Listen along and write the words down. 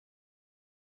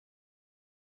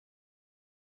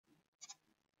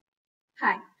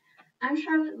Hi, I'm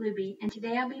Charlotte Looby, and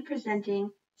today I'll be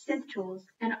presenting SynthTools,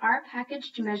 an R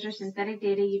package to measure synthetic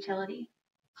data utility.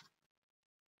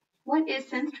 What is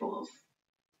SynthTools?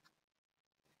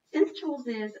 SynthTools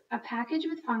is a package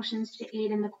with functions to aid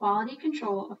in the quality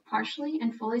control of partially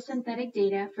and fully synthetic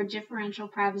data for differential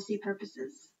privacy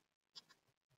purposes.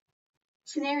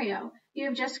 Scenario: you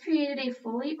have just created a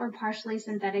fully or partially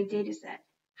synthetic dataset.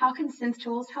 How can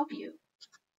SynthTools help you?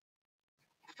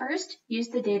 First, use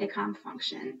the datacomp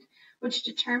function, which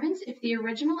determines if the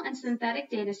original and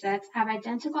synthetic datasets have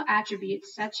identical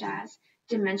attributes such as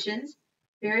dimensions,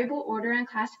 variable order and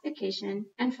classification,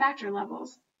 and factor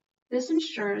levels. This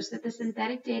ensures that the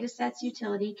synthetic dataset's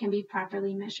utility can be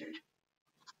properly measured.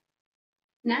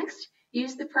 Next,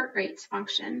 use the pertrates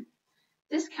function.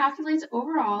 This calculates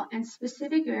overall and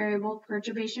specific variable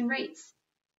perturbation rates.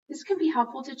 This can be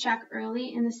helpful to check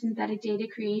early in the synthetic data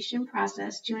creation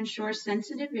process to ensure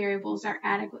sensitive variables are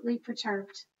adequately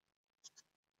perturbed.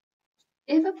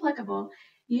 If applicable,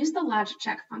 use the logic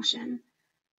check function.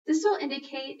 This will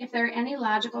indicate if there are any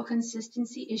logical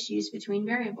consistency issues between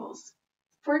variables.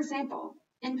 For example,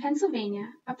 in Pennsylvania,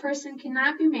 a person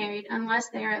cannot be married unless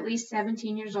they are at least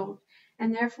 17 years old,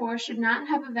 and therefore should not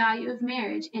have a value of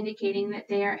marriage indicating that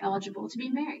they are eligible to be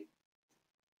married.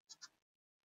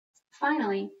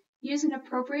 Finally, use an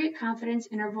appropriate confidence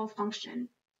interval function.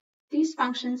 These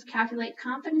functions calculate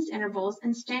confidence intervals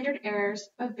and standard errors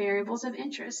of variables of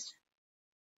interest.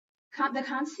 The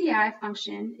constCi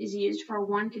function is used for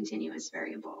one continuous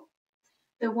variable.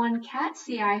 The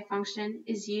oneCatCi function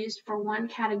is used for one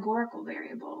categorical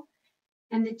variable.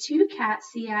 And the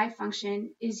twoCatCi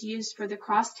function is used for the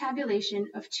cross-tabulation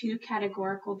of two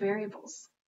categorical variables.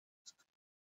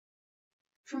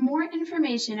 For more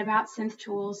information about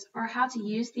SynthTools or how to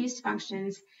use these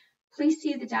functions, please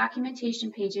see the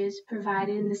documentation pages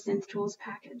provided in the SynthTools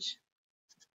package.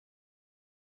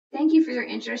 Thank you for your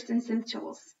interest in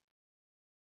SynthTools.